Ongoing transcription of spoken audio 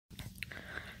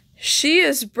She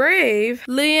is brave.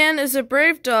 Leanne is a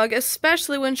brave dog,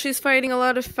 especially when she's fighting a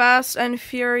lot of fast and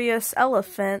furious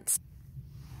elephants.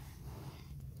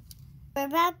 We're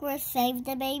back. We're saved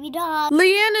the baby dog.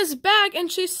 Leanne is back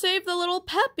and she saved the little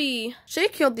puppy. She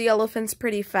killed the elephants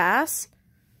pretty fast.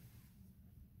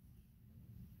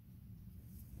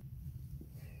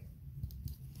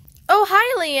 Oh,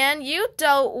 hi, Leanne. You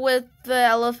dealt with the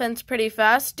elephants pretty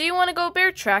fast. Do you want to go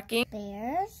bear tracking?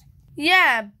 Bears?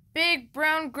 Yeah, big,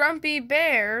 brown, grumpy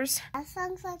bears. That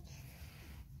sounds like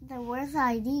the worst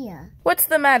idea. What's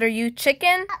the matter, you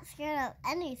chicken? I'm not scared of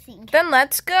anything. Then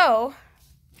let's go.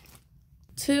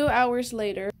 2 hours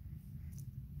later.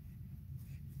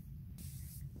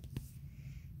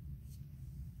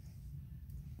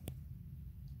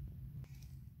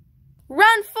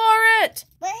 Run for it!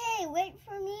 But hey, wait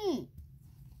for me.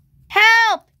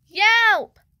 Help!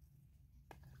 Yelp!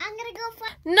 I'm gonna go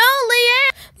find... No,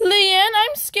 Leanne! Leanne,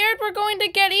 I'm scared we're going to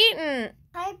get eaten.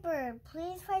 Piper,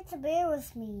 please fight the bear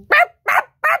with me.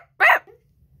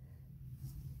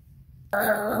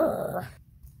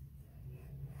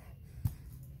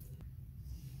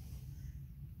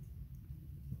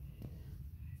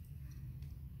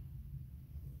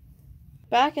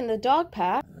 Back in the dog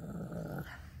pack.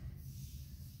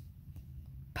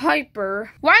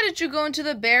 Piper, why did you go into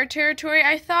the bear territory?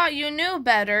 I thought you knew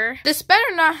better. This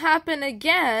better not happen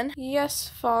again. Yes,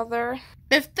 Father.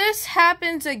 If this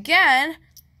happens again,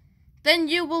 then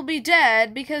you will be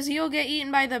dead because you'll get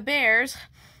eaten by the bears.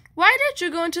 Why did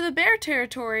you go into the bear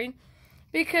territory?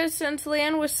 Because since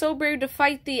Leanne was so brave to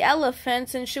fight the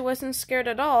elephants and she wasn't scared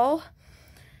at all,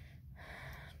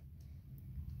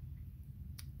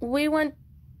 we went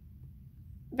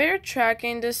bear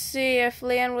tracking to see if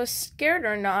Leanne was scared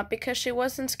or not because she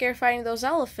wasn't scared fighting those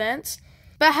elephants.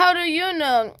 But how do you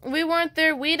know? We weren't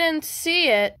there, we didn't see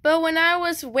it. But when I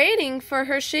was waiting for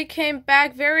her, she came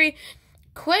back very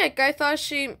quick. I thought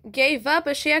she gave up,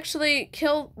 but she actually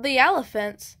killed the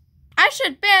elephants. I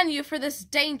should ban you for this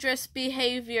dangerous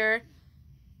behavior.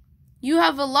 You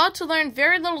have a lot to learn,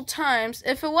 very little times.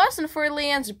 If it wasn't for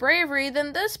Leanne's bravery,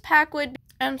 then this pack would...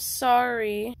 I'm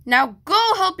sorry. Now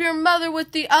go help your mother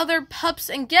with the other pups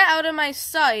and get out of my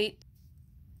sight.